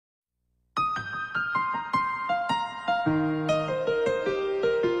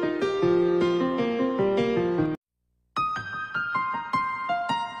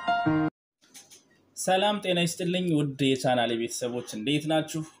ሰላም ጤና ይስጥልኝ ውድ የቻናሌ ቤተሰቦች እንዴት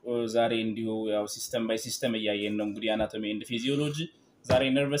ናችሁ? ዛሬ እንዲሁ ያው ሲስተም ባይ ሲስተም እያየን ነው እንግዲህ አናቶሚ ኤንድ ፊዚዮሎጂ ዛሬ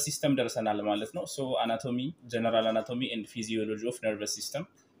ነርቨስ ሲስተም ደርሰናል ማለት ነው። ሶ አናቶሚ ጀነራል አናቶሚ ኤንድ ፊዚዮሎጂ ኦፍ ነርቨስ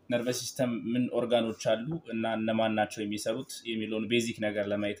ሲስተም ምን ኦርጋኖች አሉ እና እነማን ናቸው የሚሰሩት የሚለውን ቤዚክ ነገር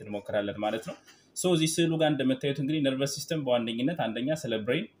ለማየት እንሞክራለን ማለት ነው። ሶ እዚህ ስዕሉ ጋር እንደምታዩት እንግዲህ ነርቨስ ሲስተም በዋነኝነት አንደኛ ስለ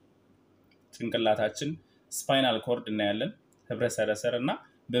ብሬን ጭንቅላታችን ስፓይናል ኮርድ እናያለን ህብረ ሰረሰር እና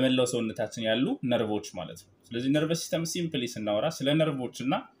በመላው ሰውነታችን ያሉ ነርቮች ማለት ነው። ስለዚህ ነርቨስ ሲስተም ሲምፕሊ ስናወራ ስለ ነርቮች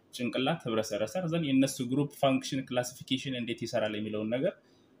እና ጭንቅላት ህብረ ሰረሰር ዘን የነሱ ግሩፕ ፋንክሽን ክላሲፊኬሽን እንዴት ይሰራል የሚለውን ነገር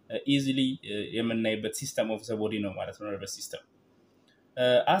ኢዚሊ የምናይበት ሲስተም ኦፍ ዘ ቦዲ ነው ማለት ነው ነርቨስ ሲስተም።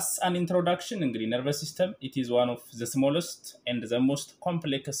 as an introduction እንግዲህ ነርቨስ ሲስተም it is one of the smallest and the most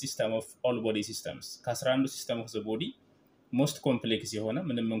complex system of all body systems ከ11 ሲስተም ኦፍ ዘ ቦዲ most complex የሆነ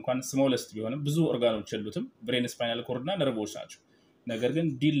ምንም እንኳን smallest ቢሆንም ብዙ ኦርጋኖች ያሉትም ብሬን ስፓይናል ኮርድ እና ነርቮች ናቸው። ነገር ግን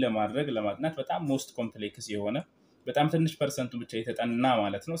ዲል ለማድረግ ለማጥናት በጣም ሞስት ኮምፕሌክስ የሆነ በጣም ትንሽ ፐርሰንቱ ብቻ የተጠና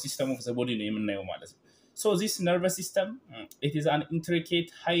ማለት ነው ሲስተም ኦፍ ዘ ቦዲ ነው የምናየው ማለት ነው። So this nervous system it is an intricate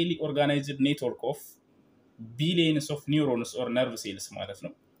highly organized network of billions of neurons or nerve cells ማለት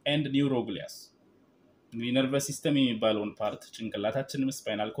ነው and neuroglias እንግዲህ ነርቨስ ሲስተም የሚባለውን ፓርት ጭንቅላታችንም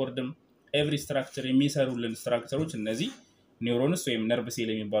ስፓይናል ኮርድም ኤቭሪ ስትራክቸር የሚሰሩልን ስትራክቸሮች እነዚህ ኒውሮንስ ወይም ነርቭ ሴል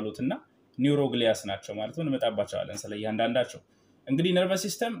የሚባሉትና ኒውሮግሊያስ ናቸው ማለት ነው። እንመጣባቸዋለን ስለ እያንዳንዳቸው እንግዲህ ነርቨስ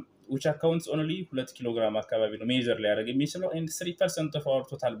ሲስተም which accounts only 2 ኪሎግራም አካባቢ ነው ሜጀር ላይ ያደርግ የሚችለው and 3% of our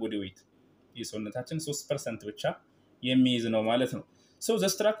total body weight የሰውነታችን 3% ብቻ የሚይዝ ነው ማለት ነው። So the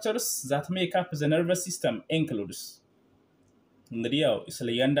structures that make up the nervous system includes እንግዲህ ያው ስለ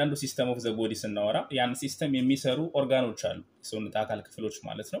እያንዳንዱ ሲስተም ኦፍ ዘ ቦዲ ስናወራ ያን ሲስተም የሚሰሩ ኦርጋኖች አሉ የሰውነት አካል ክፍሎች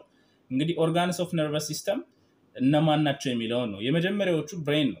ማለት ነው። እንግዲህ ኦርጋንስ ኦፍ ነርቨስ ሲስተም እነማን ናቸው የሚለው ነው። የመጀመሪያዎቹ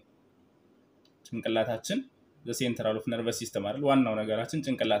ብሬን ነው ጭንቅላታችን the central of nervous system አይደል ዋናው ነገራችን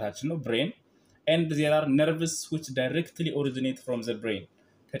ጭንቅላታችን ነው ብሬን and there are nerves which directly originate from the brain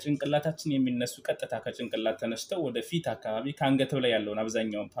ከጭንቅላታችን የሚነሱ ቀጥታ ከጭንቅላት ተነስተው ወደ ፊት አካባቢ ከአንገት በላይ ያለውን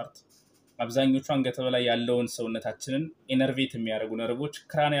አብዛኛውን ፓርት አብዛኞቹ አንገት በላይ ያለውን ሰውነታችንን ኢነርቬት የሚያደርጉ ነርቮች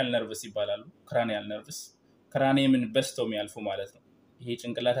ክራኒያል ነርቭስ ይባላሉ። ክራኒያል ነርቭስ ክራኒየምን በስተው የሚያልፉ ማለት ነው። ይሄ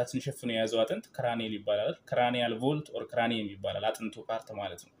ጭንቅላታችን ሸፍኖ የያዘው አጥንት ክራኒየል ይባላል። ክራኒያል ቮልት ኦር ክራኒየም ይባላል አጥንቱ ፓርት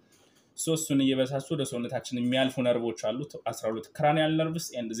ማለት ነው። ሶስቱን እየበሳሱ ወደ ሰውነታችን የሚያልፉ ነርቮች አሉት 12 ክራኒያል ነርቭስ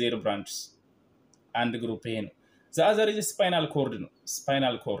and their branches አንድ ግሩፕ ይሄ ነው። the other is spinal cord ነው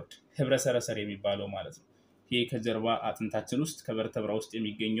ስፓይናል ኮርድ ህብረ ሰረሰር የሚባለው ማለት ነው። ይሄ ከጀርባ አጥንታችን ውስጥ ከቨርተብራ ውስጥ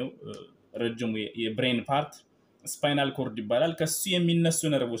የሚገኘው ረጅሙ የብሬን ፓርት ስፓይናል ኮርድ ይባላል። ከሱ የሚነሱ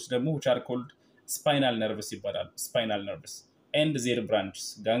ነርቮች ደግሞ which are called spinal nerves ይባላሉ spinal nerves and their branches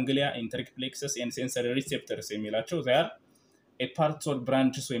ganglia enteric plexus and sensory receptors የሚላቸው they are a part or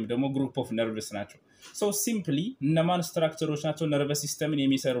branches ወይም ደግሞ group of nerves ናቸው። so simply እነማን ስትራክቸሮች ናቸው ነርቨስ ሲስተምን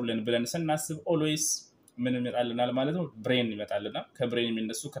የሚሰሩልን ብለን ስናስብ always ምን ይመጣልናል ማለት ነው ብሬን ይመጣልናል። ከብሬን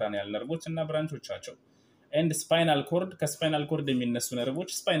የሚነሱ ክራኒያል ነርቮች እና ብራንቾቻቸው and spinal cord ከስፓይናል ኮርድ የሚነሱ ነርቮች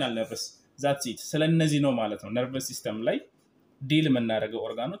spinal nerves that's it ስለነዚህ ነው ማለት ነው ነርቨስ ሲስተም ላይ ዲል የምናደርገው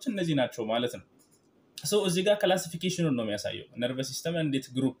ኦርጋኖች እነዚህ ናቸው ማለት ነው። so እዚህ ጋር ክላሲፊኬሽኑን ነው የሚያሳየው ነርቨስ ሲስተም እንዴት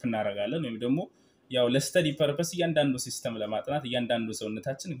ግሩፕ እናደርጋለን ወይም ደግሞ ያው ለስተዲ ፐርፐስ እያንዳንዱ ሲስተም ለማጥናት እያንዳንዱ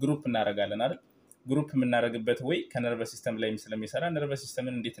ሰውነታችን ግሩፕ እናደርጋለን አይደል ግሩፕ የምናደርግበት ወይ ከነርቨስ ሲስተም ላይ ስለሚሰራ ነርቨስ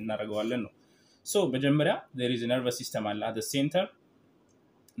ሲስተምን እንዴት እናደርገዋለን ነው። ሶ በመጀመሪያ there is a nervous system አለ at the center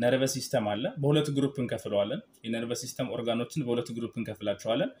ነርቨስ ሲስተም አለ በሁለት ግሩፕ እንከፍለዋለን የነርቨስ ሲስተም ኦርጋኖችን በሁለት ግሩፕ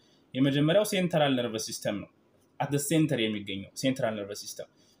እንከፍላቸዋለን። የመጀመሪያው ሴንትራል ነርቨስ ሲስተም ነው at the center የሚገኘው ሴንትራል ነርቨስ ሲስተም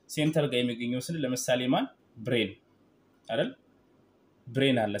ሴንተር ጋር የሚገኘው ስለ ለምሳሌ ማን ብሬን አይደል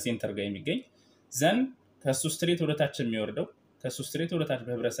ብሬን አለ ሴንተር ጋር የሚገኝ ዘን ከሱ ስትሬት ወደ ታች የሚወርደው ከሱ ስትሬት ወደ ታች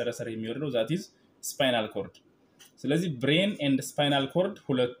በህብረ ሰረሰር የሚወርደው that is spinal cord ስለዚህ brain and spinal cord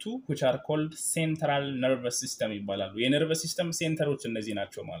ሁለቱ which are called central nervous system ይባላሉ። የነርቨስ ሲስተም ሴንተሮች እነዚህ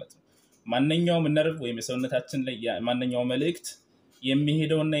ናቸው ማለት ነው። ማንኛውም ነርቭ ወይም የሰውነታችን ላይ ማንኛውም መልእክት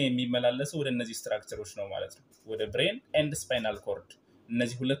የሚሄደውና የሚመላለሰው ወደ እነዚህ ስትራክቸሮች ነው ማለት ነው ወደ brain and spinal cord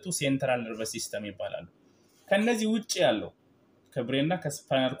እነዚህ ሁለቱ central nervous system ይባላሉ። ከነዚህ ውጪ ያለው ከብሬንና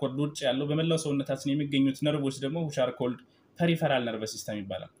ከስፓይናል ኮርድ ውጪ ያለው በመላው ሰውነታችን የሚገኙት ነርቮች ደግሞ which are called peripheral nervous system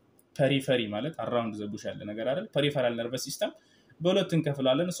ይባላል። periphery ማለት around the bush ያለ ነገር አይደል peripheral nervous system በሁለት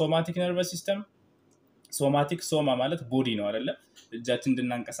እንከፍላለን somatic nervous system somatic ሶማ ማለት ቦዲ ነው አይደል እጃችን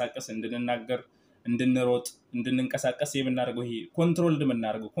እንድናንቀሳቀስ እንድንናገር እንድንሮጥ እንድንንቀሳቀስ የምናደርገው ይሄ ኮንትሮልድ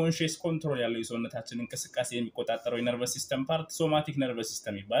የምናደርገው ኮንሺየስ ኮንትሮል ያለው የሰውነታችን እንቅስቃሴ የሚቆጣጠረው የነርቨስ ሲስተም ፓርት somatic nervous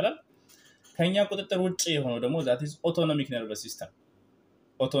system ይባላል። ከኛ ቁጥጥር ውጪ የሆነው ደግሞ that is autonomic nervous system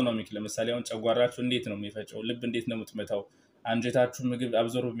autonomic ለምሳሌ አሁን ጨጓራችሁ እንዴት ነው የሚፈጨው ልብ እንዴት ነው የምትመታው አንጀታችሁ ምግብ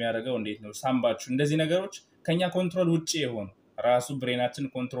አብዞርብ የሚያደርገው እንዴት ነው ሳምባችሁ እንደዚህ ነገሮች ከኛ ኮንትሮል ውጪ የሆኑ ራሱ ብሬናችን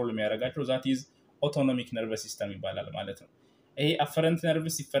ኮንትሮል የሚያደርጋቸው that is autonomic nervous system ይባላል ማለት ነው። ይሄ afferent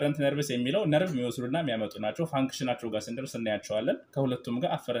nervous efferent nervous የሚለው ነርቭ የሚወስዱና የሚያመጡ ናቸው። ፋንክሽናቸው ጋር ስንደርስ እናያቸዋለን። ከሁለቱም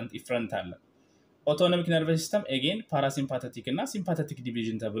ጋር afferent efferent አለ። autonomic nervous system again parasympathetic እና sympathetic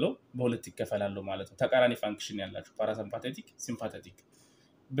division ተብለው በሁለት ይከፈላሉ ማለት ነው። ተቃራኒ ፋንክሽን ያላቸው parasympathetic sympathetic።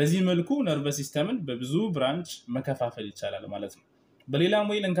 በዚህ መልኩ ነርቨስ ሲስተምን በብዙ ብራንች መከፋፈል ይቻላል ማለት ነው። በሌላም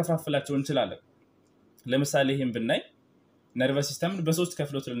ወይ ልንከፋፍላቸው እንችላለን። ለምሳሌ ይሄን ብናይ ነርቨስ ሲስተምን በሶስት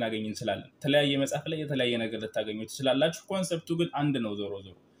ከፍሎት ልናገኝ እንችላለን። ተለያየ መጽሐፍ ላይ የተለያየ ነገር ልታገኙ ትችላላችሁ። ኮንሰፕቱ ግን አንድ ነው ዞሮ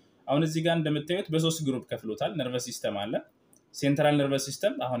ዞሮ። አሁን እዚህ ጋር እንደምታዩት በሶስት ግሩፕ ከፍሎታል። ነርቨስ ሲስተም አለ። ሴንትራል ነርቨስ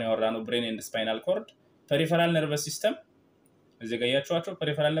ሲስተም አሁን ያወራነው ብሬን ኤንድ ስፓይናል ኮርድ፣ ፔሪፌራል ነርቨስ ሲስተም እዚህ ጋር ያያችኋቸው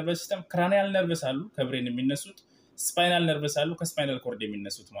ፔሪፌራል ነርቨስ ሲስተም፣ ክራኒያል ነርቨስ አሉ ከብሬን የሚነሱት፣ ስፓይናል ነርቨስ አሉ ከስፓይናል ኮርድ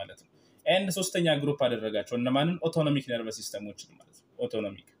የሚነሱት ማለት ነው። ኤንድ ሶስተኛ ግሩፕ አደረጋቸው እነማንን ኦቶኖሚክ ነርቨስ ሲስተሞችን ማለት ነው።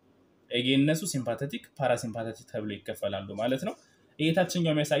 ኦቶኖሚክ እነሱ ሲምፓቴቲክ ፓራሲምፓቴቲክ ተብለው ይከፈላሉ ማለት ነው።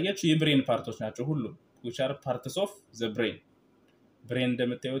 የታችኛው የሚያሳያችሁ የብሬን ፓርቶች ናቸው ሁሉም which are parts of the brain። ብሬን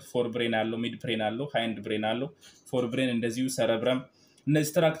እንደምታዩት ፎር ብሬን አለው፣ ሚድ ብሬን አለው፣ ሃይንድ ብሬን አለው። ፎር ብሬን እንደዚሁ ሰረብረም እነዚህ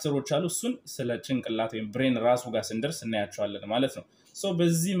ስትራክቸሮች አሉ። እሱን ስለ ጭንቅላት ወይም ብሬን ራሱ ጋር ስንደርስ እናያቸዋለን ማለት ነው። ሶ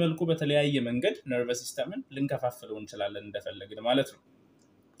በዚህ መልኩ በተለያየ መንገድ ነርቨስ ሲስተምን ልንከፋፍለው እንችላለን እንደፈለግን ማለት ነው።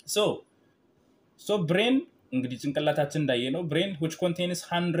 ሶ ብሬን እንግዲህ ጭንቅላታችን እንዳየነው ብሬን which contains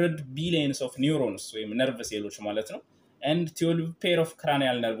 100 billions of neurons ወይም ነርቭ ሴሎች ማለት ነው and 12 pair of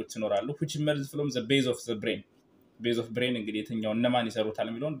cranial nerves ይኖራሉ which emerge from the base of the brain። base of brain እንግዲህ የትኛው እነማን ይሰሩታል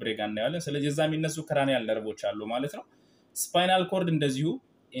የሚለውን ብሬጋ እናያለን። ስለዚህ እዛ የሚነሱ cranial nerves አሉ ማለት ነው። spinal cord እንደዚሁ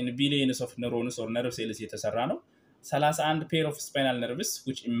in billions of neurons or nerve cells የተሰራ ነው። 31 pair of spinal nerves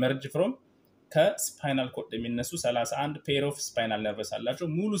which emerge from ከስፓይናል ኮርድ የሚነሱ 31 pair of spinal nerves አላቸው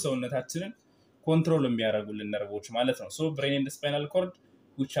ሙሉ ሰውነታችንን ኮንትሮል የሚያደርጉልን ነርቮች ማለት ነው። ሶ ብሬን ኤንድ ስፓይናል ኮርድ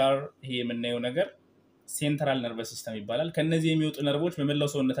which are ይሄ የምናየው ነገር ሴንትራል ነርቨስ ሲስተም ይባላል። ከነዚህ የሚወጡ ነርቮች በመላው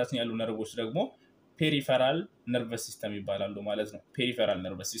ሰውነታችን ያሉ ነርቮች ደግሞ ፔሪፌራል ነርቨስ ሲስተም ይባላሉ ማለት ነው። ፔሪፌራል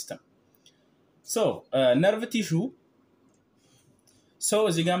ነርቨስ ሲስተም። ሶ ነርቭ ቲሹ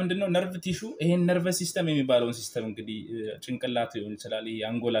እዚህ ጋር ምንድነው ነርቭ ቲሹ? ይሄን ነርቨስ ሲስተም የሚባለውን ሲስተም እንግዲህ ጭንቅላት ሊሆን ይችላል፣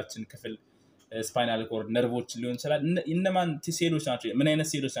 የአንጎላችን ክፍል ስፓይናል ኮርድ ነርቮች ሊሆን ይችላል። እነማን ሴሎች ናቸው ምን አይነት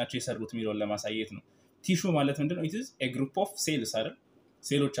ሴሎች ናቸው የሰሩት የሚለውን ለማሳየት ነው። ቲሹ ማለት ምንድነው? it is a group of cells አይደል?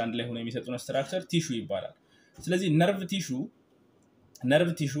 ሴሎች አንድ ላይ ሆነው የሚሰጡን ስትራክቸር ቲሹ ይባላል። ስለዚህ ነርቭ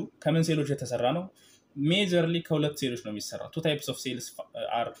ቲሹ ከምን ሴሎች የተሰራ ነው? ሜጀርሊ ከሁለት ሴሎች ነው የሚሰራው። two types of cells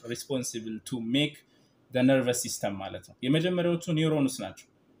are responsible to make the nervous system ማለት ነው። የመጀመሪያዎቹ ኒውሮንስ ናቸው።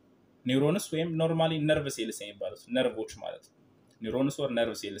 ኒውሮንስ ወይም ኖርማሊ ነርቭ ሴልስ የሚባሉት ነርቮች ማለት ነው። ኒውሮንስ or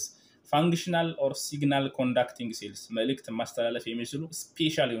nerve cells functional or signal conducting cells መልእክት ማስተላለፍ የሚችሉ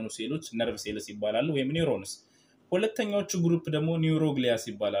ስፔሻል የሆኑ ሴሎች ነርቭ ሴልስ ይባላሉ ወይም ኒውሮንስ። ሁለተኛዎቹ ግሩፕ ደግሞ ኒውሮግሊያስ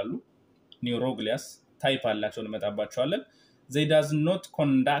ይባላሉ። ኒውሮግሊያስ ታይፕ አላቸው እንመጣባቸዋለን። they does not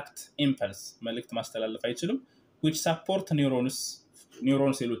conduct impulse መልእክት ማስተላለፍ አይችሉም which support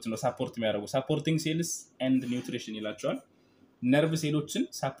ኒውሮን ሴሎች ነው ሳፖርት የሚያደርጉ supporting cells and nutrition ይላቸዋል። ነርቭ ሴሎችን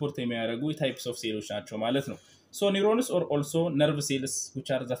ሳፖርት የሚያደርጉ ታይፕስ ኦፍ ሴሎች ናቸው ማለት ነው። So neurons are also nerve cells which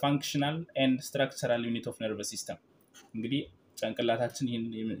are the functional and structural unit of nervous system። እንግዲህ ጭንቅላታችን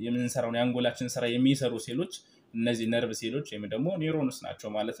የምንሰራውን የአንጎላችን ስራ የሚሰሩ ሴሎች እነዚህ ነርቭ ሴሎች ወይም ደግሞ ኒውሮንስ ናቸው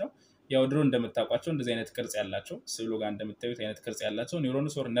ማለት ነው። ያው ድሮ እንደምታውቋቸው እንደዚህ አይነት ቅርጽ ያላቸው ስዕሉ ጋር እንደምታዩት አይነት ቅርጽ ያላቸው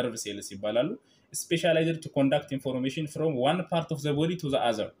ኒውሮንስ or nerve cells ይባላሉ። specialized to conduct information from one part of the body to the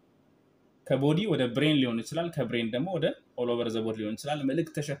other። ከቦዲ ወደ ብሬን ሊሆን ይችላል፣ ከብሬን ደግሞ ወደ all over the body ሊሆን ይችላል።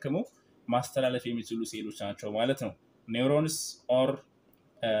 መልእክት ተሸክመው ማስተላለፍ የሚችሉ ሴሎች ናቸው ማለት ነው። ኒውሮንስ or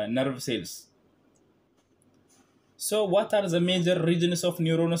nerve cells። So what are the major regions of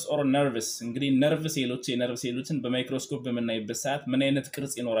neurons or nerves? እንግዲህ ነርቭ ሴሎች የነርቭ ሴሎችን በማይክሮስኮፕ በመናይበት ሰዓት ምን አይነት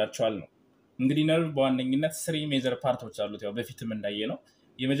ቅርጽ ይኖራቸዋል ነው። እንግዲህ ነርቭ በዋነኝነት 3 ሜጀር ፓርቶች አሉት። ያው በፊትም እንዳየነው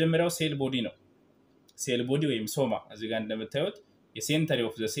የመጀመሪያው ሴል ቦዲ ነው። ሴል ቦዲ ወይም ሶማ እዚህ ጋር እንደምታዩት የሴንተሪ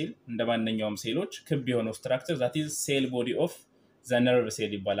ኦፍ ዘ ሴል እንደማንኛውም ሴሎች ክብ የሆነው ስትራክቸር that is cell body of the nerve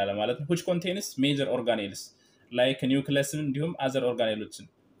cell ይባላል ማለት ነው። which contains major organelles like nucleus እንዲሁም other organelles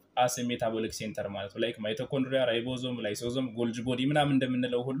as a metabolic center ማለት ነው። like mitochondria, ribosome, lysosome, golgi body ምናምን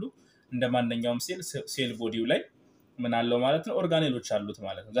እንደምንለው ሁሉ እንደማንኛውም ሴል ቦዲው ላይ ምን አለው ማለት ነው ኦርጋኔሎች አሉት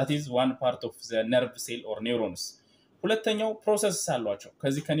ማለት ነው። that is one part of the nerve cell or neurons። ሁለተኛው ፕሮሰስስ አሏቸው።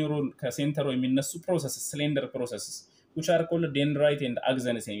 ከዚህ ከኒውሮን ከሴንተሩ የሚነሱ ፕሮሰስስ slender processes which are called dendrite and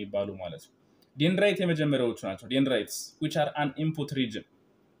axons የሚባሉ ማለት ነው። dendrite የመጀመሪያዎቹ ናቸው። dendrites which are an input region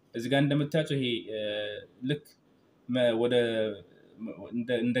እዚህ ጋር እንደምታዩት ይሄ ልክ ወደ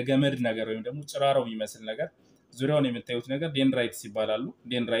እንደ ገመድ ነገር ወይም ደግሞ ጭራራው የሚመስል ነገር ዙሪያውን የምታዩት ነገር dendrites ይባላሉ።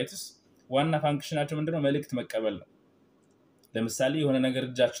 dendrites ዋና ፋንክሽናቸው ምንድነው? መልእክት መቀበል ነው። ለምሳሌ የሆነ ነገር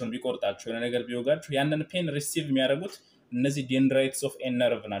እጃቸውን ቢቆርጣቸው የሆነ ነገር ቢወጋቸው ያንን ፔን ሪሲቭ የሚያደርጉት እነዚህ dendrites of a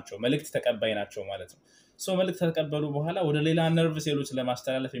nerve ናቸው መልእክት ተቀባይ ናቸው ማለት ነው ሶ መልእክት ተቀበሉ በኋላ ወደ ሌላ ነርቭ ሴሎች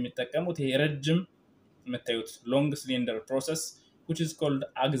ለማስተላለፍ የሚጠቀሙት ይሄ ረጅም መታዩት long slender process which is called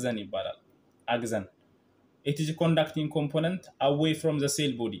axon ይባላል axon it is a conducting component away from the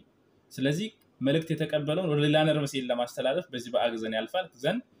cell body ስለዚህ መልእክት የተቀበለው ወደ ሌላ ነርቭ ሴል ለማስተላለፍ በዚህ በአግዘን ያልፋል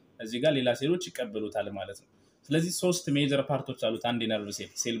ዘን እዚህ ጋር ሌላ ሴሎች ይቀበሉታል ማለት ነው ስለዚህ ሶስት ሜጀር ፓርቶች አሉት አንድ ነርቭ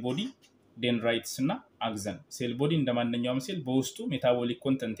ሴል ቦዲ dendrites እና axon ሴል ቦዲ እንደማንኛውም ሴል በውስጡ ሜታቦሊክ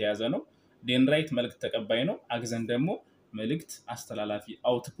ኮንተንት የያዘ ነው dendrite መልእክት ተቀባይ ነው axon ደግሞ መልእክት አስተላላፊ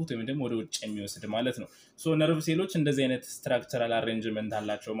አውትፑት ወይም ደግሞ ወደ ውጭ የሚወስድ ማለት ነው ሶ ነርቭ ሴሎች እንደዚህ አይነት ስትራክቸራል አሬንጅመንት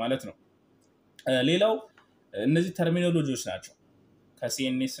አላቸው ማለት ነው ሌላው እነዚህ ተርሚኖሎጂዎች ናቸው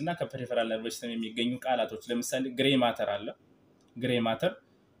ከሲኤንኤስ እና ከፐሪፌራል ነርቭ ሲስተም የሚገኙ ቃላቶች ለምሳሌ ግሬ ማተር አለ ግሬ ማተር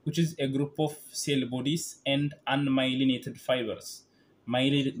which is a group of cell bodies and unmyelinated fibers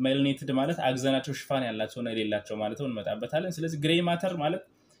myelinated ማለት አግዘናቸው ሽፋን ያላቸው ነው የሌላቸው ማለት ነው እንመጣበታለን ስለዚህ ግሬ ማተር ማለት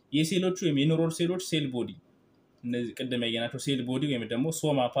የሴሎቹ የኒውሮል ሴሎች ሴል ቦዲ እነዚህ ቀደም ያየናቸው ሴል ቦዲ ወይም ደግሞ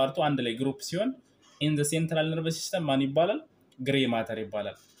ሶማ ፓርቱ አንድ ላይ ግሩፕ ሲሆን in the central nervous system ማን ይባላል ግሬ ማተር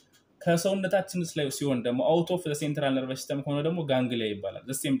ይባላል ከሰውነታችን ላይ ሲሆን ደግሞ out of the central nervous system ሆኖ ደግሞ ጋንግሊያ ይባላል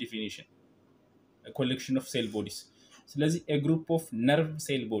the same definition a collection of cell bodies ስለዚህ a group of nerve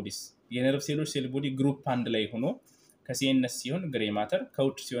cell bodies የነርቭ ሴሎች ሴል ቦዲ ግሩፕ አንድ ላይ ሆኖ ከሲኤንኤስ ሲሆን ግሬ ማተር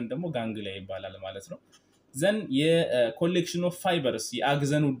ከውጭ ሲሆን ደግሞ ጋንግሊያ ይባላል ማለት ነው ዘን የኮሌክሽን ኦፍ ፋይበርስ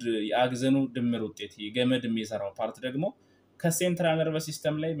የአግዘኑ ድምር ውጤት የገመድ የሚሰራው ፓርት ደግሞ ከሴንትራል ነርቨስ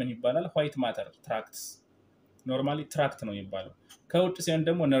ሲስተም ላይ ምን ይባላል ዋይት ማተር ትራክትስ ኖርማሊ ትራክት ነው የሚባለው ከውጭ ሲሆን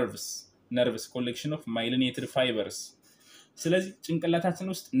ደግሞ ነርቭስ ኮሌክሽን ኦፍ ማይሊኔትድ ፋይበርስ ስለዚህ ጭንቅላታችን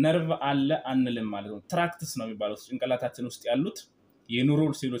ውስጥ ነርቭ አለ አንልም ማለት ነው ትራክትስ ነው የሚባለው ጭንቅላታችን ውስጥ ያሉት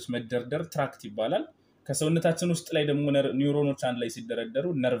የኒውሮል ሴሎች መደርደር ትራክት ይባላል ከሰውነታችን ውስጥ ላይ ደግሞ ኒውሮኖች አንድ ላይ ሲደረደሩ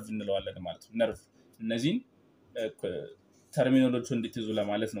ነርቭ እንለዋለን ማለት ነው ነርቭ እነዚህን ተርሚኖሎጂ እንድትይዙ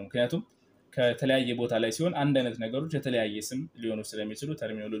ለማለት ነው ምክንያቱም ከተለያየ ቦታ ላይ ሲሆን አንድ አይነት ነገሮች የተለያየ ስም ሊሆኑ ስለሚችሉ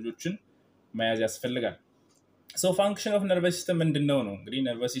ተርሚኖሎጂዎችን መያዝ ያስፈልጋል so function of nervous system ምንድነው ነው እንግዲህ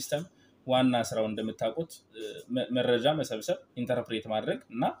nervous system ዋና ስራው እንደምታውቁት መረጃ መሰብሰብ ኢንተርፕሬት ማድረግ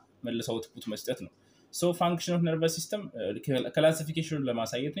እና መልሰው አውትፑት መስጠት ነው so function of nervous system classification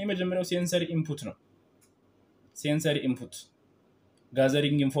ለማሳየት ነው የመጀመሪያው sensory input ነው sensory input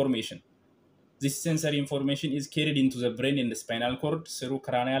gathering information this sensory information is carried into the brain and the spinal cord through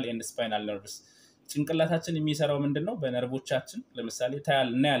cranial and spinal nerves ጭንቅላታችን የሚሰራው ምንድነው በነርቮቻችን ለምሳሌ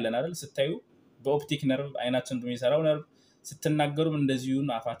ታያልና ያለን አይደል ስታዩ በኦፕቲክ ነርቭ አይናችን በሚሰራው ነርቭ ስትናገሩም እንደዚሁ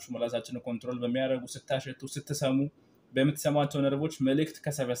አፋችሁ ምላሳችን ኮንትሮል በሚያደርጉ ስታሸቱ ስትሰሙ በመትሰማቸው ነርቮች መልእክት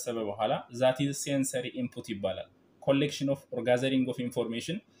ከሰበሰበ በኋላ that is sensory input ይባላል collection of or gathering of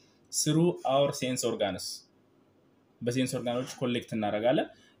information through our sense organs በሴንስ ኦርጋኖች ኮሌክት እናደርጋለን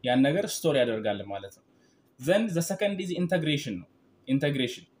ያን ነገር ስቶር ያደርጋል ማለት ነው then the second is integration ነው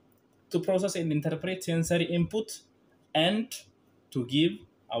integration to process and interpret sensory input and to give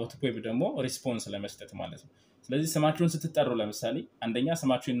output ደግሞ ሪስፖንስ ለመስጠት ማለት ነው ስለዚህ ስማችሁን ስትጠሩ ለምሳሌ አንደኛ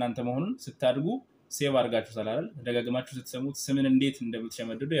ስማችሁ እናንተ መሆኑን ስታድጉ ሴቭ አድርጋችሁ ሰላል ደጋግማችሁ ስትሰሙት ስምን እንዴት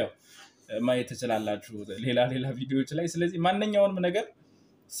እንደምትሸመድዱ ያው ማየት ትችላላችሁ ሌላ ቪዲዮዎች ላይ ስለዚህ ማንኛውንም ነገር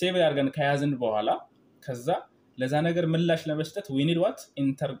ሴቭ አድርገን ከያዝን በኋላ ከዛ ለዛ ነገር ምላሽ ለመስጠት we need what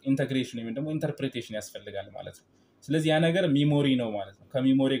integration ወይም ደግሞ ኢንተርፕሬቴሽን ያስፈልጋል ማለት ነው ስለዚህ ያ ነገር ሚሞሪ ነው ማለት ነው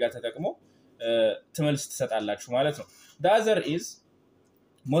ከሚሞሪ ጋር ተጠቅሞ ትመልስ ተሰጣላችሁ ማለት ነው the other is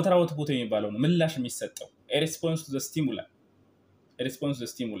motor output የሚባለው ነው ምላሽ የሚሰጠው a response to the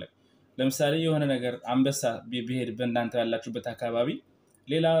stimuli ለምሳሌ የሆነ ነገር አንበሳ ቢሄድ በእናንተ ያላችሁበት አካባቢ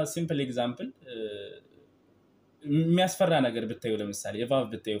ሌላ ሲምፕል ኤግዛምፕል የሚያስፈራ ነገር ብታዩ ለምሳሌ እባብ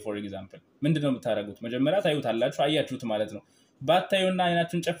ብታዩ for example ምንድነው የምታረጉት መጀመሪያ ታዩታላችሁ አያችሁት ማለት ነው ባታዩና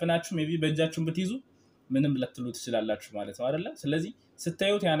አይናችሁን ጨፍናችሁ ሜቢ በእጃችሁን ብትይዙ ምንም ልትሉ ትችላላችሁ ማለት ነው አይደለ ስለዚህ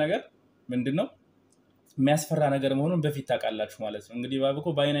ስታዩት ያ ነገር ምንድነው የሚያስፈራ ነገር መሆኑን በፊት ታውቃላችሁ ማለት ነው እንግዲህ እባብ እኮ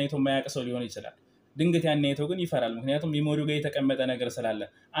በአይናይቶ የማያቀሰው ሊሆን ይችላል ድንገት ያንያይቶ ግን ይፈራል ምክንያቱም ሚሞሪው ጋር የተቀመጠ ነገር ስላለ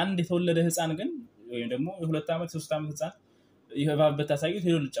አንድ የተወለደ ህፃን ግን ወይም ደግሞ የ2 አመት 3 አመት ህፃን እባብ በታሳዩት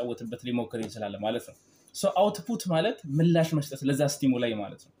ሄዶ ሊጫወትበት ሊሞክር ይችላል ማለት ነው so output ማለት ምላሽ መስጠት ለዛ ስቲሙላይ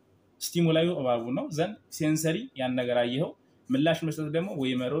ማለት ነው ስቲሙላዩ እባቡ ነው ዘን ሴንሰሪ ያን ነገር አየው ምላሽ መስጠት ደግሞ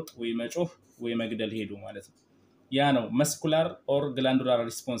ወይ መሮጥ ወይ መጮህ ወይ መግደል ሄዱ ማለት ነው ያ ነው መስኩላር ኦር ግላንዱላር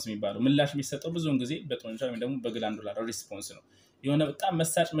ሪስፖንስ የሚባለው ምላሽ የሚሰጠው ብዙውን ጊዜ በጡንቻ ወይም ደግሞ በግላንዱላር ሪስፖንስ ነው የሆነ በጣም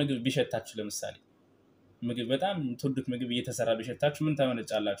መሳጭ ምግብ ቢሸታችሁ ለምሳሌ ምግብ በጣም ትውዱት ምግብ እየተሰራ ቢሸታችሁ ምን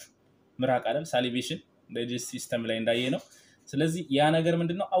ታመነጫላችሁ ምራቅ አይደል ሳሊቬሽን ዳይጀስት ሲስተም ላይ እንዳየ ነው ስለዚህ ያ ነገር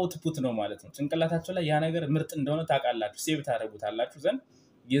ምንድነው አውትፑት ነው ማለት ነው ጭንቅላታችሁ ላይ ያ ነገር ምርጥ እንደሆነ ታውቃላችሁ ሴቭ ታደርጉታላችሁ ዘን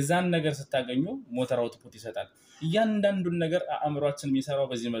የዛን ነገር ስታገኙ ሞተር አውትፑት ይሰጣል እያንዳንዱን ነገር አእምሮአችን የሚሰራው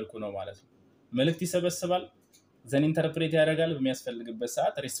በዚህ መልኩ ነው ማለት ነው መልእክት ይሰበስባል ዘን ኢንተርፕሬት ያደርጋል በሚያስፈልግበት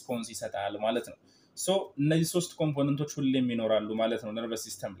ሰዓት ሪስፖንስ ይሰጣል ማለት ነው ሶ እነዚህ ሶስት ኮምፖነንቶች ሁሌም ይኖራሉ ማለት ነው ነርቨስ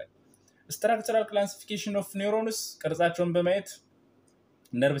ሲስተም ላይ ስትራክቸራል ክላሲፊኬሽን ኦፍ ኒውሮንስ ቅርጻቸውን በማየት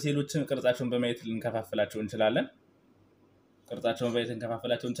ነርቭ ሴሎችን ቅርጻቸውን በማየት ልንከፋፍላቸው እንችላለን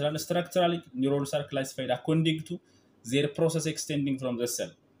structurally neurons are classified according to their process extending from the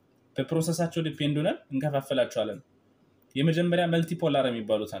cell በፕሮሰሳቸው ዲፔንድ ሆነን እንከፋፍላቸዋለን የመጀመሪያ መልቲፖላር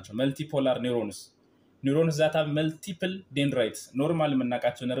የሚባሉት ናቸው መልቲፖላር ኒውሮንስ that have multiple dendrites ኖርማል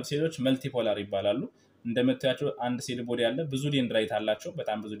የምናውቃቸው ነርቭ ሴሎች መልቲፖላር ይባላሉ እንደምታያቸው አንድ ሴል ቦዲ አለ ብዙ ዴንድራይት አላቸው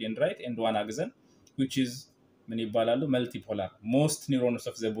በጣም ብዙ ዴንድራይት and one axon which is ምን ይባላሉ multipolar most neurons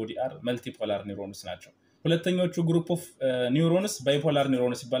of the body are multipolar neurons ናቸው ሁለተኞቹ ግሩፕ ኦፍ ኒውሮንስ ባይፖላር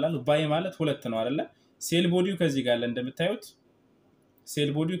ኒውሮንስ ይባላሉ ባይ ማለት ሁለት ነው አይደለ ሴል ቦዲው ከዚህ ጋር አለ እንደምታዩት ሴል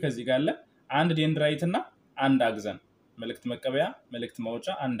ቦዲው ከዚህ ጋር አለ አንድ ዴንድራይት እና አንድ አግዘን መልእክት መቀበያ መልእክት ማውጫ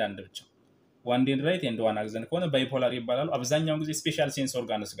አንድ ብቻ one dendrite and one axon ከሆነ ባይፖላር ይባላሉ አብዛኛው ጊዜ ስፔሻል ሴንስ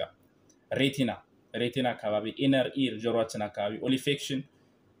ኦርጋንስ ጋር ሬቲና አካባቢ ኢነር ኢር ጆሮአችን አካባቢ ኦሊፌክሽን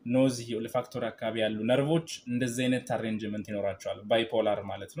ኖዝ ኦሊፋክቶሪ አካባቢ ያሉ ነርቮች እንደዚህ አይነት አሬንጅመንት ይኖራቸዋል ባይፖላር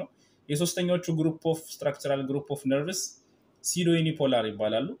ማለት ነው የሶስተኛዎቹ ግሩፕ ኦፍ ስትራክቸራል ግሩፕ ኦፍ ነርቭስ pseudounipolar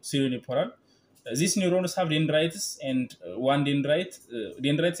ይባላሉ pseudounipolar these neurons have dendrites and one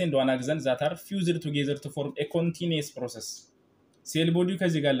dendrites and one axon that are fused together to form a continuous process ሴል ቦዲው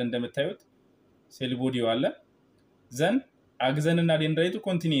ከዚህ ጋር እንደምታዩት ሴል ቦዲው አለ ዘን አግዘን እና ዴንድራይቱ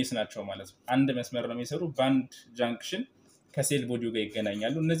ኮንቲኒየስ ናቸው ማለት ነው አንድ መስመር ነው የሚሰሩ ባንድ ጃንክሽን ከሴል ቦዲው ጋር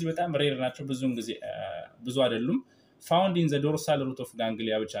ይገናኛሉ እነዚህ በጣም ሬር ናቸው ብዙ አይደሉም found in the dorsal root of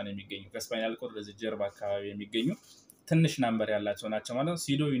ganglia ብቻ ነው የሚገኙ ከስፓይናል ኮርድ ለዚህ ጀርባ አካባቢ የሚገኙ ትንሽ ናምበር ያላቸው ናቸው ማለት ነው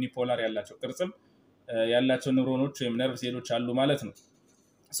pseudo unipolar ያላቸው ቅርጽም ያላቸው ኒውሮኖች ወይም ነርቭ ሴሎች አሉ ማለት ነው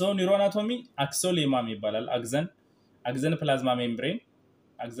so neuroanatomy axonema ይባላል axon plasma membrane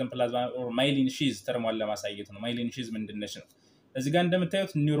axon plasma or myelin sheath ተርሟል ለማሳየት ነው myelin sheath ምንድነች ነው እዚህ ጋር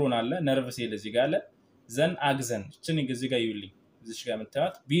እንደምታዩት ኒውሮን አለ ነርቭ ሴል እዚህ ጋር አለ ዘን axon እቺን እዚህ ጋር ይውልኝ እዚህ ጋር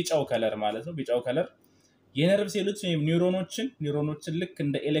የምታዩት ቢጫው ከለር ማለት ነው ቢጫው ከለር የነርቭ ሴሎች ወይም ኒውሮኖችን ልክ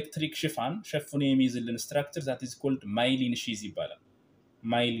እንደ ኤሌክትሪክ ሽፋን ሸፍኖ የሚይዝልን ስትራክቸር that is called myelin sheath ይባላል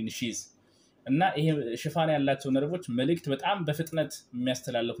myelin sheath እና ይሄ ሽፋን ያላቸው ነርቮች መልእክት በጣም በፍጥነት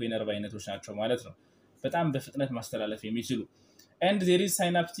የሚያስተላልፉ የነርቭ አይነቶች ናቸው ማለት ነው በጣም በፍጥነት ማስተላለፍ የሚችሉ and there is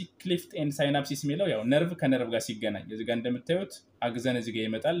synaptic cleft and synapses የሚለው ያው ነርቭ ከነርቭ ጋር ሲገናኝ እዚህ ጋር እንደምታዩት አግዘን እዚህ ጋር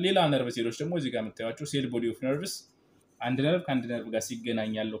ይመጣል ሌላ ነርቭ ሴሎች ደግሞ እዚህ ጋር የምታዩቸው ሴል ቦዲ ኦፍ ነርቭስ አንድ ነርቭ ከአንድ ነርቭ ጋር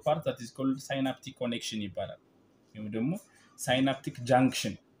ሲገናኝ ያለው ፓርት that is called synaptic connection ይባላል ወይም ደግሞ synaptic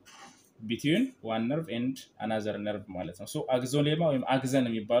junction between one nerve and another nerve ማለት ነው so axonema ወይም axon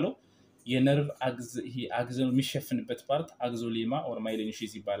የሚባለው የነርቭ axon የሚሸፍንበት ፓርት axonema or myelin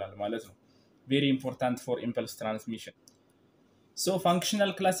sheath ይባላል ማለት ነው very important for impulse transmission so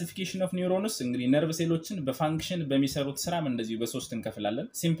functional classification of neurons እንግዲህ ነርቭ ሴሎችን በፋንክሽን በሚሰሩት ስራም እንደዚሁ በሶስት እንከፍላለን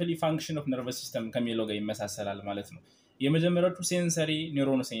simply function of nervous system ከሚለው ጋር ይመሳሰላል ማለት ነው የመጀመሪያዎቹ ሴንሰሪ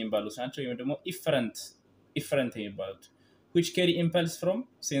ኒውሮንስ የሚባሉት ናቸው ወይም ደግሞ efferent የሚባሉት which carry impulse from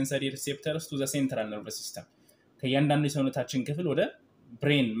sensory receptors to the central nervous system ከያንዳንዱ የሰውነታችን ክፍል ወደ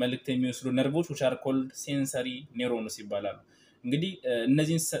ብሬን መልእክት የሚወስዱ ነርቮች which are called sensory neurons ይባላሉ እንግዲህ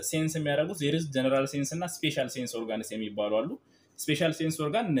እነዚህ ሴንስ የሚያደርጉት there is general sense እና special sense organs የሚባሉ አሉ special sense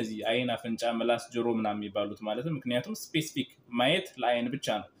organ እነዚህ አይን አፍንጫ ምላስ ጆሮ ምናምን የሚባሉት ማለት ነው ምክንያቱም ስፔሲፊክ ማየት ለአይን ብቻ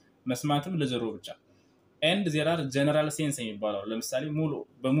ነው መስማትም ለጆሮ ብቻ and there are general sense የሚባለው ለምሳሌ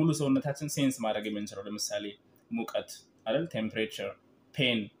በሙሉ ሰውነታችን ሴንስ ማድረግ የምንችለው ለምሳሌ ሙቀት አይደል ቴምፕሬቸር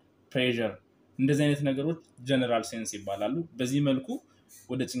ፔን ፕሬሸር እንደዚህ አይነት ነገሮች general sense ይባላሉ በዚህ መልኩ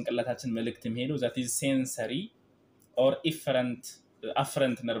ወደ ጭንቅላታችን መልእክት የሚሄደው that is sensory or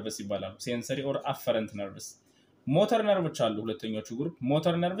afferent nerves ይባላሉ sensory or afferent nerves ሞተር ነርቮች አሉ ሁለተኞቹ ግሩፕ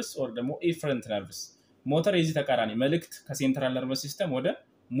ሞተር ነርቭስ or ደግሞ efferent nerves ሞተር የዚህ ተቃራኒ መልእክት ከሴንትራል ነርቭስ ሲስተም ወደ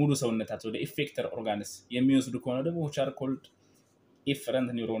ሙሉ ሰውነታቸው ወደ ኢፌክተር ኦርጋንስ የሚወስዱ ከሆነ ደግሞ which are called efferent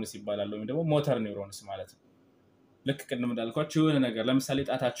neurons ይባላሉ ወይም ደግሞ ሞተር ኒውሮንስ ማለት ነው ልክ ቅድም እንዳልኳችሁ የሆነ ነገር ለምሳሌ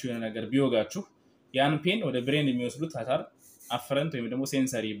ጣታችሁ የሆነ ነገር ቢወጋችሁ ያን ፔን ወደ ብሬን የሚወስዱት ታታር afferent ወይም ደግሞ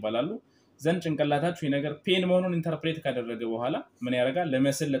ሴንሰሪ ይባላሉ ዘን ጭንቅላታችሁ የነገር ፔን መሆኑን ኢንተርፕሬት ካደረገ በኋላ ምን ያደርጋል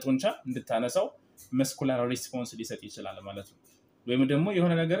ለመስል ለጡንቻ እንድታነሳው መስኩላር ሪስፖንስ ሊሰጥ ይችላል ማለት ነው ወይም ደግሞ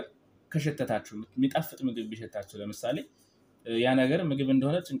የሆነ ነገር ከሸተታችሁ የሚጣፍጥ ምግብ ቢሸታችሁ ለምሳሌ ያ ነገር ምግብ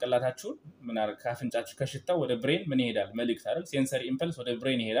እንደሆነ ጭንቅላታችሁ ምን አርጋ ካፍንጫችሁ ከሽታው ወደ ብሬን ምን ይሄዳል መልእክት አይደል ሴንሰሪ ኢምፐልስ ወደ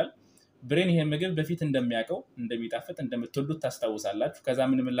ብሬን ይሄዳል ብሬን ይሄ ምግብ በፊት እንደሚያቀው እንደሚጣፍጥ እንደምትወዱት ታስታውሳላችሁ ከዛ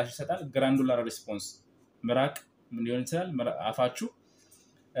ምን ምላሽ ይሰጣል ግራኑላር ሪስፖንስ ምራቅ ምን ሊሆን ይችላል አፋችሁ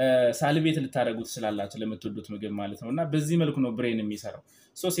ሳልቤት ልታደርጉት ስላላችሁ ለምትወዱት ምግብ ማለት ነውና በዚህ መልኩ ነው ብሬን የሚሰራው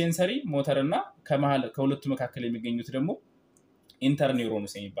ሶ ሴንሰሪ ሞተርና ከመሃል ከሁለቱ መካከል የሚገኙት ደግሞ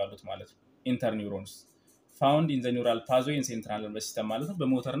ኢንተርኒውሮንስ የሚባሉት ማለት ነው ኢንተርኒውሮንስ found in the neural pathway in central nervous system ማለት ነው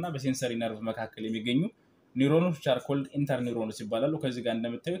በሞተርና በሴንሰሪ ነርቭ መካከል የሚገኙ ኒውሮኖች are called interneurons ይባላሉ ከዚህ ጋር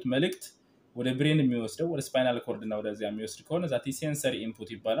እንደምታዩት መልእክት ወደ ብሬን የሚወስደው ወደ ስፓይናል ኮርድ እና ወደዚያ የሚወስድ ከሆነ ዛት ሴንሰሪ ኢንፑት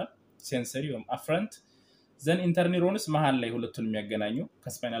ይባላል ሴንሰሪ ወይም አፍረንት ዘን ኢንተርኒውሮንስ መሃል ላይ ሁለቱን የሚያገናኙ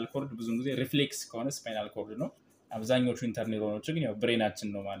ከስፓይናል ኮርድ ብዙ ጊዜ ሪፍሌክስ ከሆነ ስፓይናል ኮርድ ነው አብዛኞቹ ኢንተርኒውሮኖች ግን ያው ብሬናችን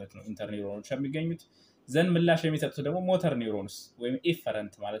ነው ማለት ነው ኢንተርኒውሮኖች የሚገኙት ዘን ምላሽ የሚሰጡት ደግሞ ሞተር ኒውሮንስ ወይም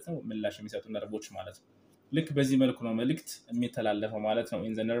ኢፈረንት ማለት ነው ምላሽ የሚሰጡ ነርቮች ማለት ነው ልክ በዚህ መልኩ ነው መልእክት የሚተላለፈው ማለት ነው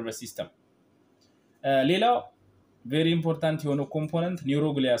in the nervous system ሌላው very important የሆነው ኮምፖነንት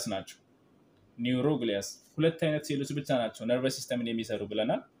ኒውሮግሊያስ ናቸው ኒውሮግሊያስ ሁለት አይነት ሴሎች ብቻ ናቸው ነርቨስ ሲስተምን የሚሰሩ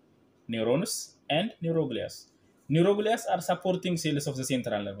ብለናል ኒውሮንስ and neuroglias neuroglias are supporting cells of the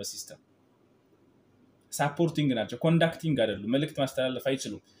central nervous system supporting ናቸው conducting አይደሉም መልእክት ማስተላለፍ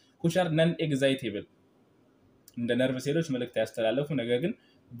አይችሉም which are non excitable እንደ ነርቭ ሴሎች መልእክት ያስተላልፉ ነገር ግን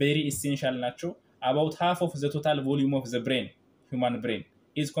very essential ናቸው about half of the total volume of the brain human brain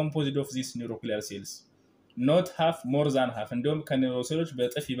is composed of these neuroglial cells not half more than half እንደውም ከኒውሮ ሴሎች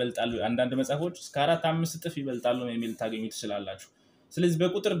በጥፍ ይበልጣሉ አንዳንድ መጻፎች እስከ 4-5 ጥፍ ይበልጣሉ የሚል ታገኙ ትችላላችሁ ስለዚህ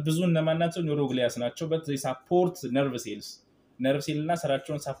በቁጥር ብዙ እነማናቸው ኒውሮግሊያስ ናቸው but they support nerve cells nerve cellና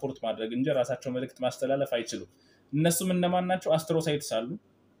ስራቸውን ሰፖርት ማድረግ እንጂ ራሳቸው መልእክት ማስተላለፍ አይችሉም እነሱም እነማናቸው አስትሮሳይትስ አሉ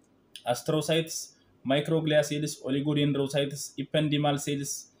አስትሮሳይትስ ማይክሮግሊያ ሴልስ ኦሊጎዴንድሮሳይትስ ኢፐንዲማል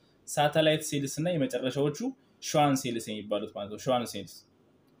ሴልስ ሳተላይት ሴልስ እና የመጨረሻዎቹ ሸዋን ሴልስ የሚባሉት ማለት ነው ሸዋን ሴልስ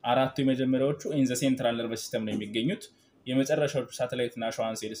አራቱ የመጀመሪያዎቹ in the central nervous system ነው የሚገኙት የመጨረሻዎቹ ሳተላይት እና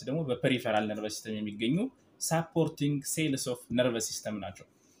ሸዋን ሴልስ ደግሞ በፐሪፈራል nervous system የሚገኙ supporting cells of nervous system ናቸው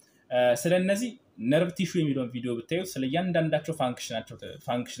ስለነዚህ ነርቭ ቲሹ የሚለውን ቪዲዮ ብታዩ ስለ ያንዳንዳቸው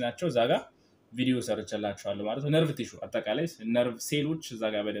ፋንክሽናቸው ዛጋ ቪዲዮ ሰርቻላችኋለሁ ማለት ነው ነርቭ ቲሹ አጠቃላይ ነርቭ ሴሎች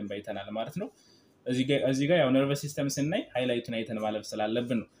ዛጋ በደንብ አይተናል ማለት ነው እዚህ ጋር ያው ነርቭ ሲስተም ስናይ ሃይላይቱን አይተን ማለፍ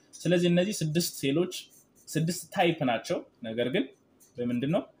ስላለብን ነው ስለዚህ እነዚህ 6 ሴሎች 6 ታይፕ ናቸው ነገር ግን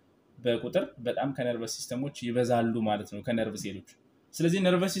በምንድነው በቁጥር በጣም ከነርቭ ሲስተሞች ይበዛሉ ማለት ነው ከነርቭ ሴሎች ስለዚህ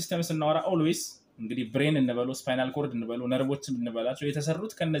ነርቭ ሲስተም ስናወራ always እንግዲህ ብሬን እንበለው ስፓይናል ኮርድ እንበለው ነርቮችም እንበላቸው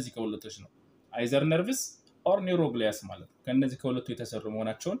የተሰሩት ከነዚህ ከሁለቶች ነው either nerves or neuroglias ማለት ነው ከነዚህ ከሁለቱ የተሰሩ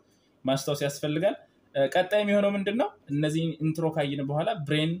መሆናቸውን ማስታወስ ያስፈልጋል ቀጣይ የሚሆነው ምንድነው እነዚህ ኢንትሮ ካይን በኋላ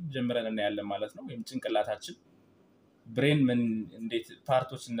ብሬን ጀምረን እናያለን ማለት ነው ወይም ጭንቅላታችን ብሬን ምን እንዴት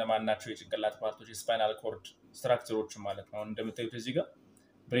ፓርቶች እንደማን ናቸው የጭንቅላት ፓርቶች የስፓይናል ኮርድ ስትራክቸሮች ማለት ነው እንደምታዩት እዚህ ጋር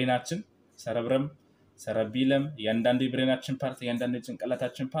ብሬናችን ሰረብረም ሰረቢለም ያንዳንዱ የብሬናችን ፓርት ያንዳንዱ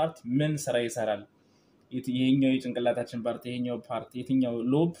የጭንቅላታችን ፓርት ምን ስራ ይሰራል ይሄኛው የጭንቅላታችን ፓርት ይሄኛው ፓርት የትኛው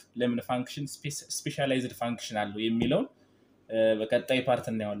ሎብ ለምን ፋንክሽን ስፔሻላይዝድ ፋንክሽን አለው የሚለው በቀጣይ ፓርት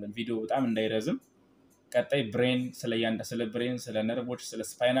እናያለን ቪዲዮ በጣም እንዳይረዝም ቀጣይ ብሬን ስለ ብሬን ስለ ነርቮች ስለ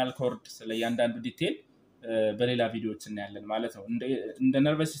ስፓይናል ኮርድ ስለ ያንዳንዱ ዲቴል በሌላ ቪዲዮዎች እናያለን ማለት ነው እንደ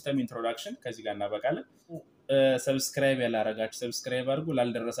ነርቨስ ሲስተም ኢንትሮዳክሽን ከዚህ ጋር እናበቃለን ሰብስክራይብ ያላረጋችሁ ሰብስክራይብ አድርጉ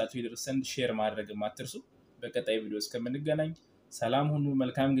ላልደረሳችሁ ይደርሰን ሼር ማድረግ ማትርሱ በቀጣይ ቪዲዮ እስከምንገናኝ ሰላም ሁኑ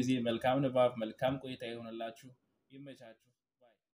መልካም ጊዜ መልካም ንባብ መልካም ቆይታ ይሁንላችሁ ይመቻችሁ